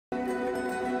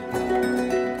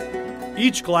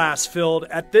Each glass filled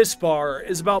at this bar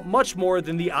is about much more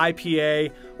than the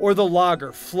IPA or the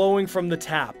lager flowing from the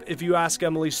tap, if you ask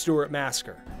Emily Stewart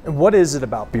Masker. And what is it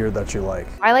about beer that you like?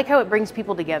 I like how it brings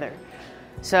people together.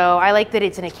 So I like that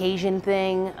it's an occasion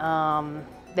thing,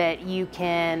 that you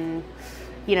can,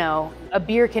 a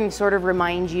beer can sort of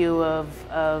remind you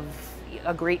of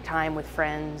a great time with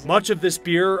friends. Much of this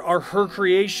beer are her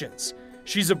creations.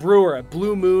 She's a brewer at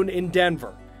Blue Moon in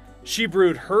Denver. She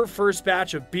brewed her first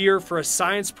batch of beer for a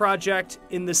science project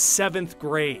in the 7th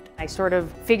grade. I sort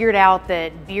of figured out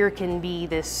that beer can be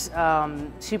this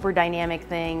super dynamic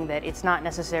thing, that it's not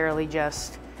necessarily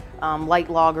just light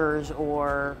lagers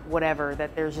or whatever,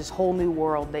 that there's this whole new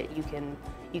world that you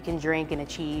can drink and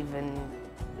achieve, and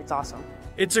it's awesome.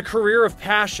 It's a career of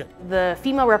passion. The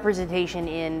female representation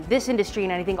in this industry,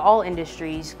 and I think all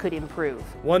industries, could improve.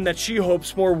 One that she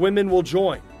hopes more women will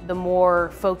join. The more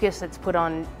focus that's put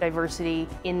on diversity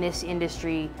in this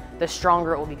industry, the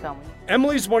stronger it will become.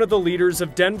 Emily's one of the leaders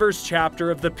of Denver's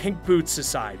chapter of the Pink Boots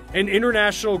Society, an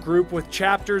international group with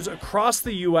chapters across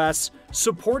the U.S.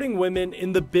 supporting women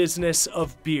in the business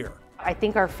of beer. I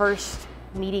think our first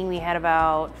meeting we had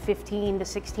about 15 to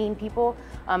 16 people,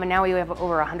 and now we have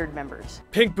over 100 members.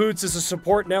 Pink Boots is a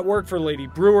support network for lady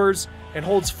brewers and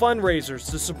holds fundraisers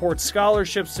to support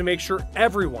scholarships to make sure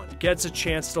everyone gets a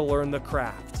chance to learn the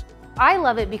craft. I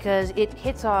love it because it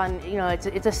hits on,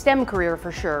 it's a STEM career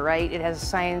for sure, right? It has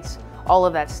science, all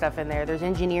of that stuff in there. There's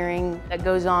engineering that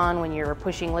goes on when you're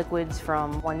pushing liquids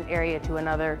from one area to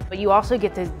another, but you also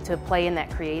get to play in that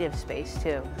creative space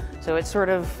too. So it sort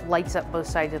of lights up both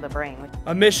sides of the brain.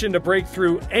 A mission to break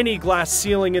through any glass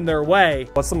ceiling in their way.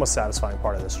 What's the most satisfying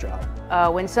part of this job?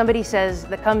 When somebody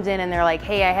that comes in and they're like,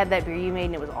 hey, I had that beer you made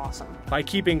and it was awesome. By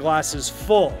keeping glasses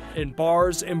full in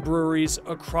bars and breweries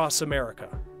across America.